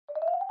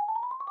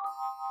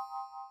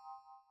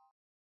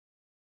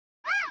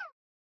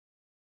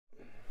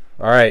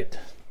All right.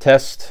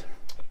 Test.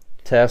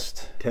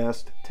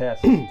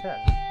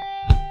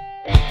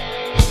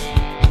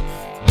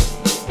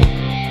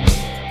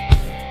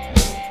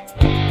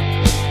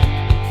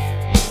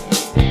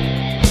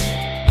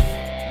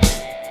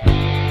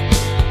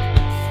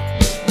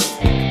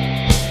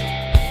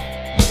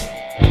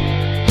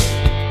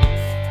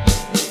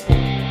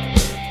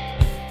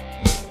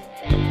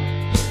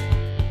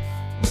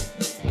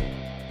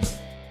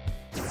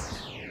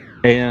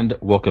 And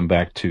welcome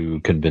back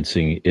to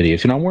Convincing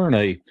Idiots. I'm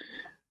wearing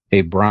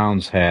a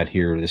Browns hat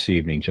here this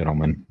evening,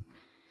 gentlemen.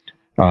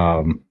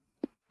 Wouldn't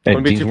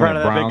be too proud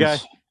of that big guy.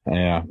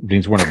 Yeah,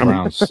 Dean's wearing a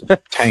Browns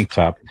tank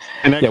top.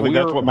 And actually,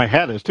 that's what my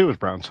hat is, too, is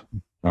Browns.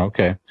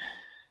 Okay.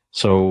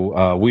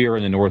 So we are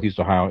in the Northeast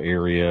Ohio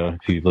area.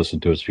 If you've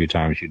listened to us a few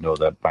times, you know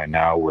that by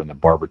now. We're in the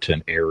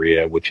Barberton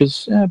area, which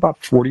is about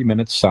 40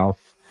 minutes south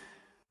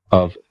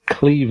of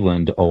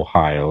Cleveland,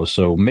 Ohio.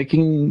 So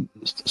making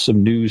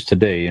some news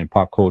today in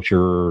pop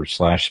culture /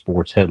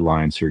 sports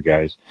headlines here,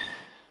 guys.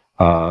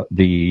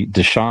 The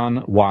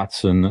Deshaun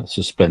Watson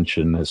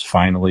suspension has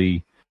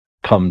finally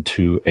come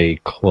to a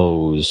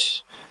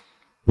close.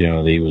 You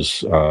know, he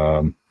was,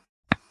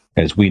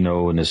 as we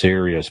know in this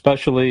area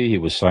especially, he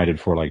was cited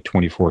for like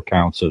 24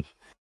 counts of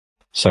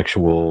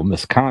sexual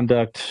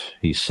misconduct.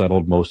 He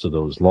settled most of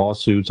those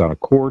lawsuits out of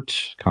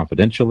court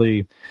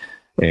confidentially.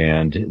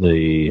 And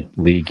the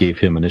league gave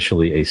him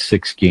initially a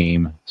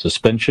 6-game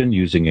suspension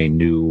using a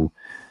new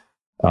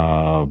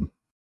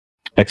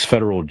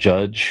ex-federal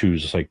judge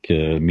who's like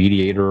a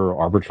mediator,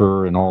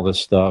 arbiter, and all this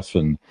stuff.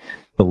 And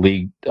the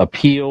league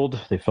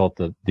appealed. They felt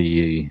that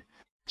the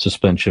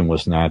suspension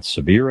was not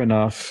severe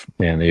enough,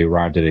 and they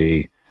arrived at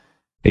a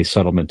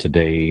settlement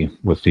today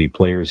with the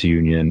players'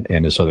 union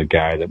and this other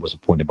guy that was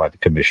appointed by the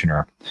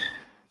commissioner.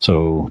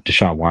 So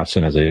Deshaun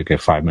Watson has a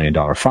 $5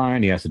 million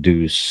fine. He has to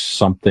do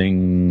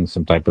something,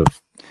 some type of,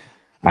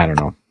 I don't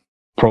know,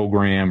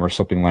 program or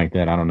something like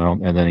that. I don't know.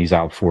 And then he's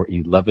out for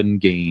 11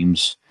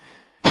 games.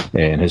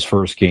 And his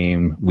first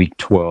game, week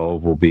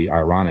 12, will be,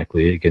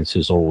 ironically, against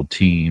his old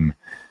team,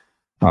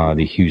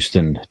 the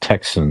Houston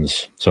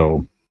Texans.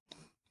 So,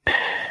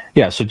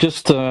 yeah, so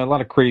just a lot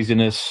of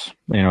craziness.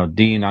 You know,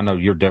 Dean, I know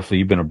you've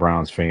been a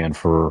Browns fan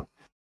for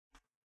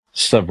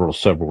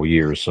several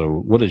years. So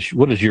what is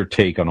your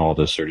take on all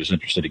this, sir? Just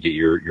interested to get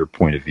your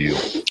point of view.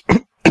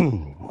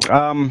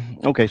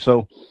 Okay,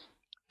 so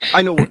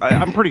I know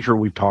I'm pretty sure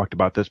we've talked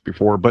about this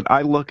before, but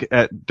I look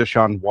at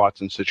Deshaun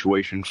Watson's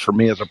situation for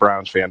me as a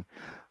Browns fan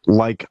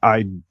like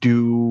I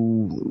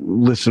do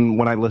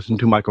when I listen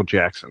to Michael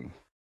Jackson.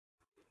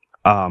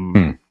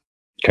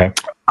 Okay.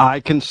 I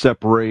can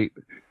separate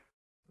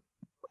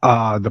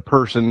the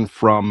person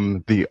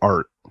from the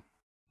art.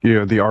 You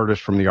know, the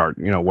artist from the art,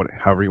 you know,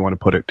 however you want to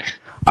put it.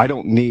 I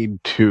don't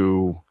need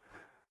to,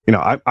 you know,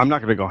 I'm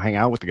not going to go hang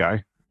out with the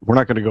guy. We're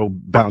not going to go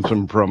bounce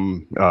him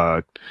from,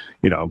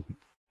 you know,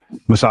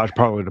 massage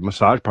parlor to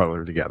massage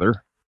parlor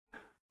together.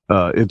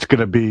 It's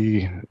going to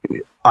be,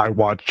 I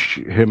watch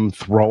him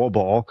throw a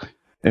ball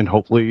and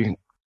hopefully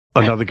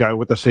another guy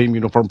with the same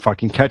uniform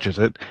fucking catches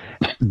it.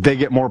 They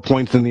get more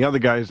points than the other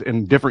guys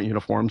in different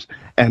uniforms,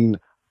 and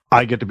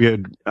I get to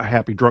be a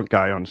happy drunk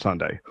guy on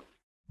Sunday.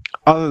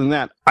 Other than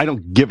that, I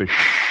don't give a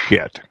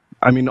shit.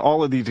 I mean,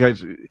 all of these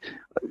guys,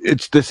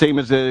 it's the same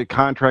as a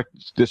contract.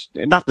 It's just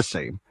not the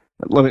same.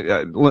 Let me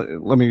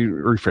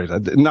rephrase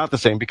that. Not the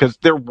same, because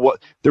there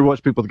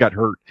was people that got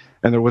hurt,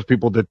 and there was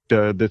people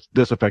that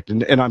this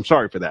affected, and I'm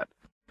sorry for that.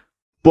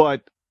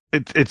 But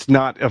it's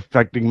not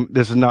affecting.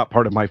 This is not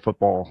part of my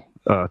football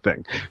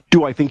thing.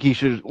 Do I think he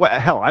should? Well,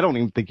 hell, I don't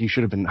even think he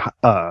should have been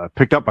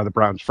picked up by the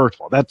Browns. First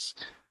of all,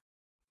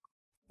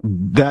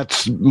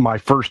 that's my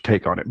first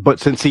take on it. But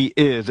since he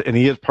is, and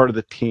he is part of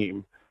the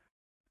team,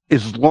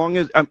 as long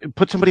as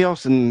put somebody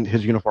else in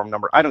his uniform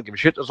number, I don't give a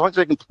shit. As long as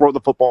they can throw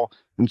the football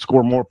and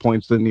score more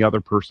points than the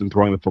other person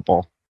throwing the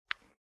football,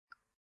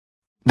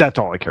 that's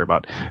all I care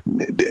about.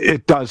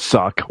 It does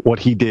suck what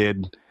he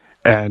did,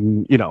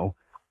 and you know,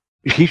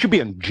 he should be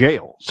in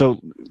jail.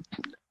 So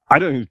I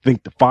don't even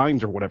think the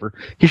fines or whatever.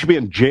 He should be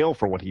in jail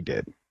for what he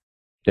did.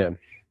 Yeah.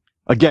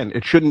 Again,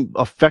 it shouldn't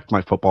affect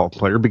my football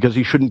player because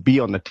he shouldn't be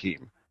on the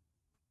team.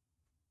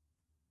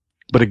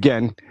 But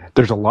again,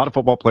 there's a lot of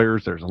football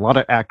players, there's a lot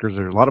of actors,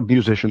 there's a lot of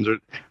musicians,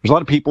 there's a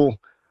lot of people,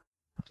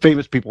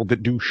 famous people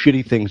that do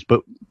shitty things,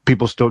 but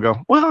people still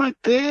go, well,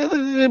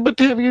 but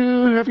have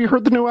you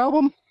heard the new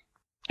album?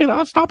 You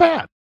know, it's not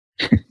bad.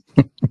 You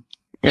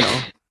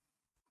know,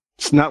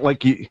 it's not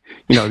like you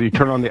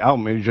turn on the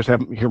album and you just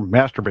hear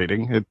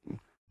masturbating.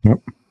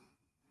 Yep.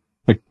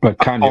 Like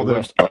Kanye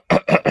West.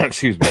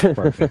 Excuse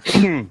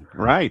me.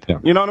 Right. Yeah.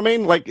 You know what I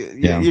mean? Like,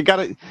 you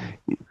gotta.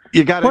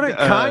 What did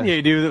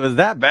Kanye do that was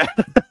that bad?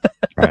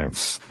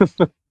 Right.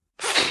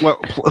 Well,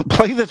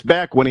 play this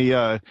back when he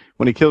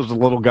kills the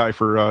little guy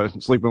for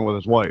sleeping with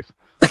his wife.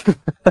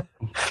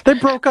 They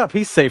broke up.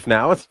 He's safe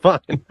now. It's fine.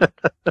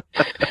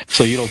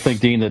 So you don't think,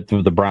 Dean, that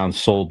the Browns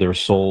sold their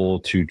soul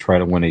to try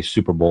to win a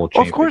Super Bowl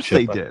championship? Of course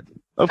they did.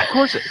 Of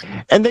course,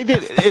 and they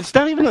did. It's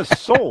not even a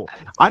soul.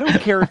 I don't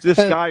care if this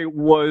guy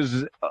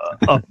was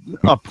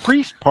a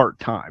priest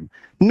part-time.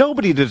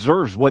 Nobody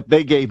deserves what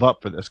they gave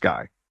up for this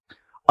guy.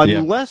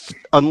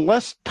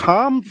 Unless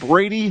Tom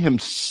Brady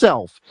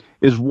himself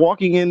is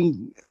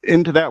walking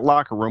into that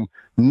locker room,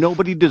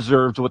 nobody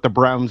deserves what the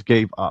Browns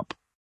gave up.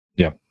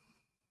 Yeah.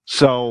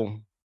 So,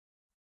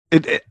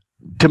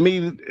 to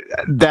me,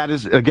 that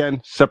is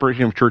again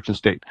separation of church and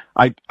state.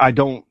 I'm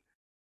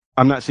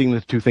not seeing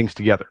the two things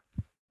together.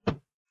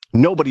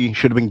 Nobody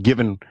should have been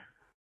given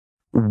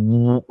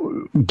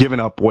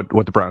up what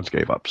the Browns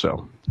gave up.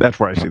 So that's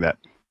where I see that.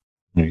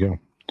 There you go.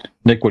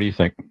 Nick, what do you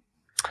think?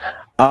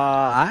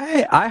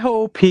 I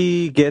hope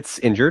he gets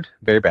injured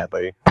very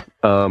badly,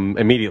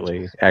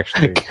 immediately,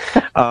 actually,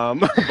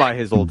 by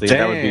his old team. Dang.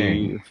 That would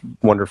be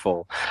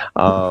wonderful.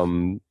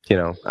 And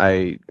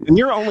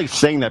you're only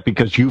saying that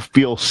because you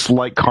feel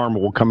slight karma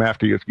will come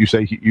after you if you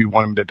say you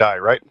want him to die,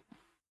 right?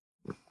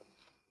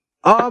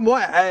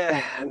 What?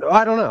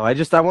 I don't know. I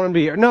want him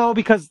to be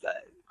because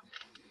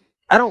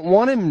I don't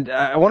want him.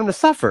 I want him to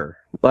suffer.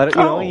 But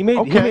he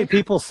made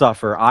people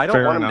suffer. I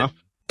don't want him to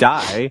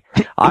die.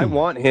 I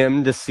want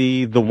him to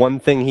see the one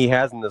thing he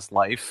has in this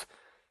life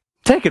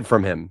taken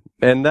from him,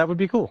 and that would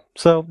be cool.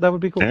 So that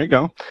would be cool. There you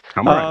go.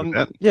 I'm all right with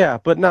that. Yeah,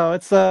 but no,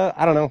 it's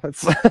I don't know.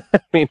 It's I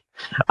mean,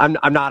 I'm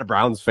not a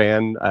Browns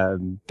fan.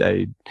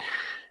 I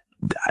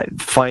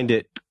find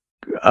it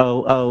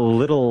a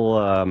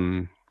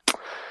little.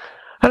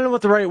 I don't know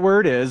what the right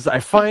word is. I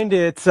find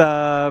it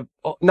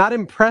not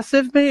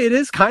impressive. Maybe it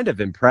is kind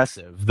of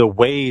impressive. The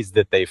ways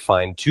that they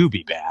find to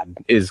be bad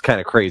is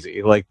kind of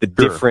crazy. Like the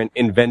different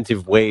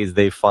inventive ways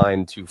they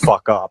find to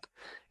fuck up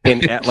in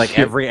like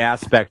every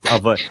aspect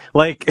of a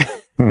like.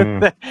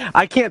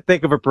 I can't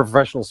think of a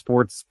professional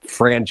sports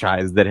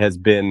franchise that has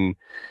been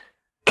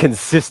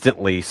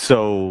consistently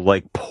so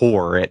like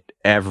poor at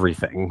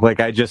everything.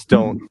 Like I just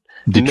don't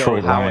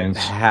Detroit know how Lions.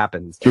 it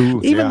happens.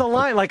 Ooh, Even the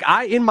Lions, like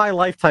I in my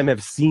lifetime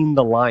have seen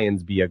the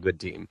Lions be a good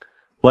team.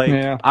 Like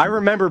I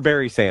remember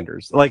Barry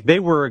Sanders. Like they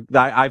were.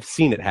 I've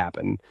seen it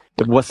happen.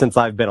 It was since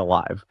I've been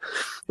alive.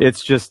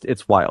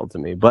 It's wild to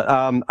me.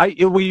 But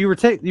you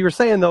were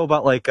saying though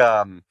about like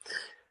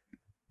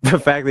the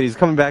fact that he's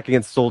coming back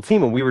against his old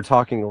team, and we were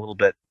talking a little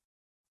bit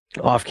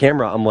off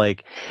camera. I'm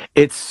like,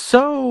 it's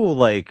so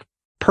like.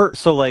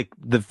 So, like,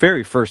 the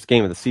very first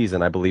game of the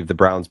season, I believe the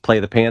Browns play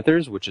the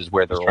Panthers, which is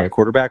where their old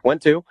quarterback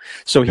went to.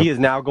 So he is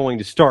now going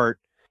to start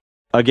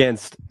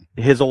against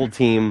his old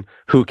team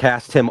who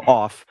cast him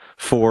off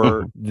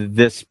for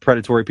this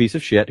predatory piece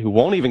of shit who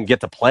won't even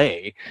get to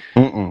play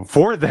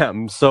for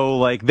them. So,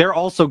 like, they're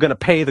also going to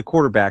pay the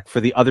quarterback for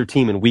the other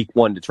team in week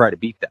 1 to try to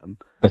beat them.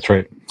 That's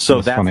right. So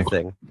that's the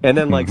thing. And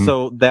then, like,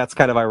 so that's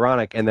kind of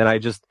ironic. And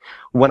then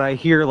when I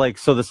hear, like,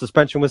 so the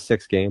suspension was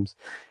 6 games.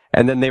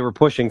 And then they were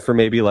pushing for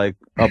maybe like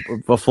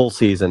a full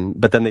season,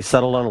 but then they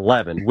settled on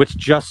 11, which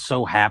just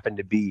so happened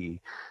to be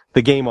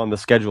the game on the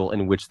schedule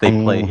in which they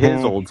play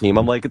his old team.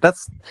 I'm like,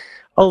 that's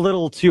a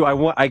little too.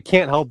 I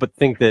can't help but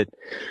think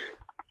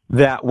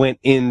that went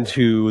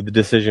into the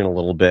decision a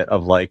little bit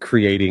of like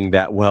creating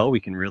that. Well, we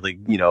can really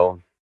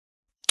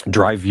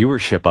drive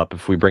viewership up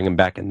if we bring him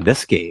back in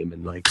this game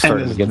and like start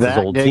him against his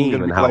old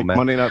team and how like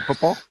Monday Night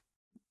Football.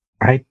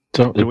 I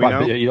don't. Do we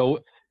know?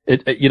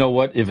 You know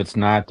what? If it's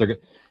not,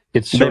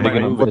 it's certainly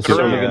going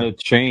to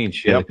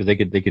change, because they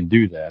can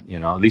do that.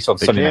 At least on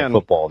Sunday Night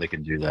Football, they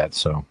can do that.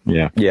 So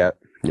yep. Yeah,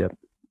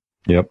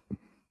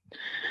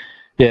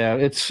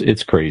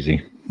 it's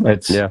crazy. I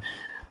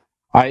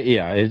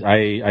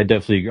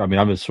definitely. I mean,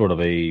 I'm a sort of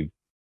a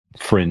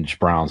fringe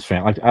Browns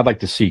fan. I'd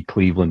like to see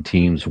Cleveland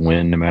teams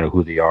win, no matter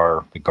who they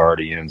are. The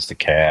Guardians, the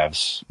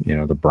Cavs,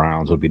 the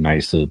Browns. Would be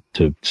nice to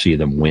see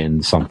them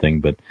win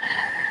something, but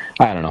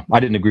I don't know. I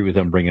didn't agree with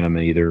them bringing them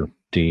in either,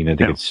 Dean. I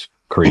think it's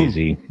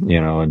crazy,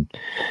 and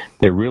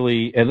they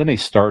really, and then they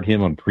start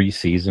him on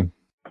preseason.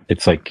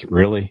 It's like,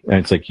 really? And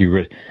it's like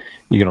you're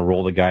going to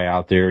roll the guy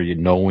out there,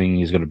 knowing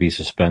he's going to be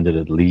suspended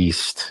at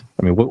least.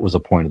 I mean, what was the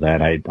point of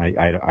that? I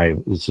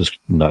it's just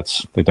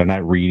nuts. Like they're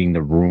not reading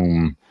the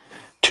room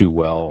too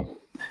well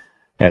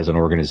as an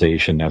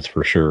organization, that's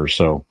for sure.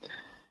 So,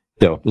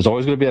 there's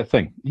always going to be that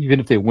thing.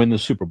 Even if they win the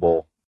Super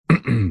Bowl,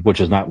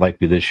 which is not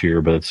likely this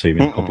year, but let's say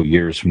maybe a couple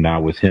years from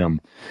now with him,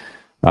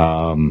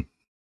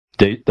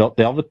 They'll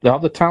have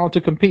the talent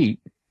to compete,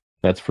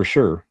 that's for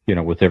sure,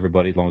 with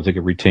everybody, as long as they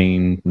can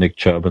retain Nick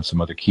Chubb and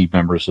some other key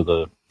members of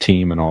the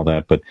team and all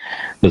that. But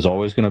there's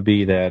always going to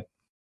be that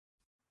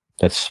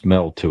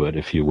smell to it,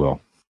 if you will,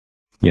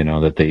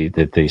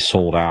 that they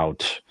sold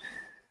out.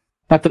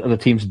 Not that other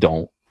teams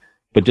don't,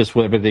 but just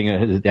with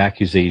everything, the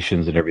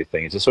accusations and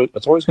everything. It's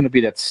always going to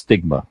be that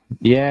stigma.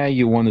 Yeah,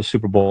 you won the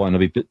Super Bowl, and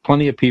there'll be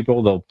plenty of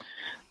people,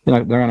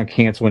 they're going to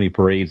cancel any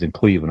parades in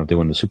Cleveland if they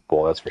win the Super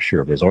Bowl, that's for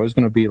sure. There's always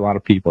going to be a lot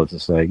of people that's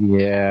just like,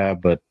 yeah,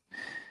 but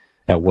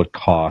at what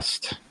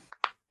cost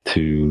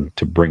to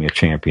bring a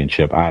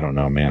championship? I don't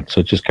know, man.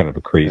 So it's just kind of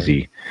a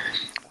crazy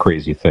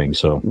thing.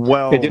 So,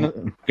 well,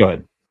 go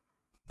ahead.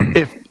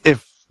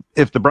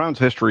 If the Browns'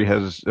 history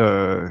has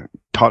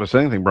taught us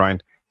anything, Brian,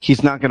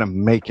 he's not going to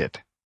make it.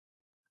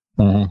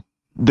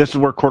 This is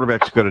where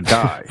quarterback's going to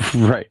die.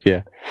 Right.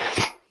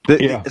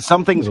 Yeah.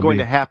 Something's going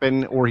to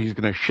happen, or he's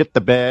going to shit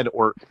the bed,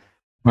 or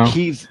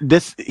he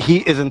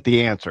isn't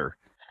the answer.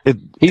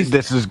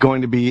 This is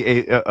going to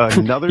be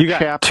another you got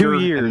chapter 2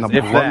 years in the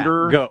if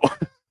blunder. That,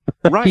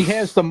 go. Right. He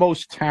has the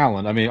most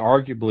talent. I mean,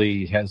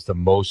 arguably, he has the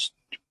most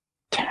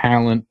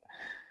talent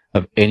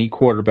of any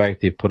quarterback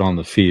they put on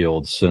the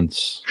field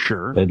since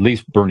at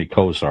least Bernie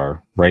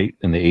Kosar, right,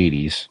 in the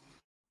 80s.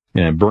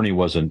 And Bernie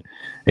wasn't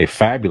a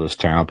fabulous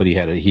talent, but he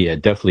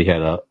definitely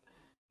had a,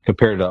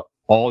 compared to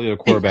all the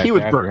other quarterbacks he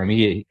was after, Bernie. I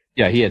mean,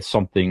 he had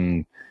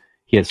something,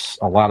 he had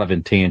a lot of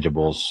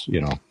intangibles, you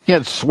know. He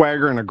had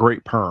swagger and a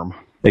great perm.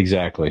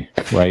 Exactly,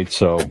 right?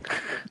 So,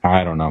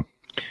 I don't know.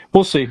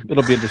 We'll see.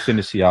 It'll be interesting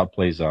to see how it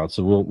plays out.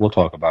 So we'll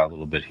talk about it a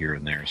little bit here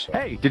and there. So.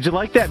 Hey, did you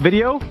like that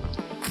video?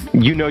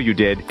 You know you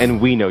did, and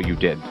we know you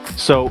did.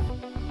 So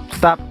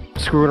stop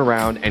screwing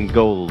around and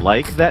go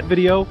like that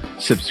video,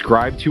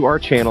 subscribe to our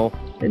channel,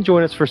 and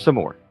join us for some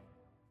more.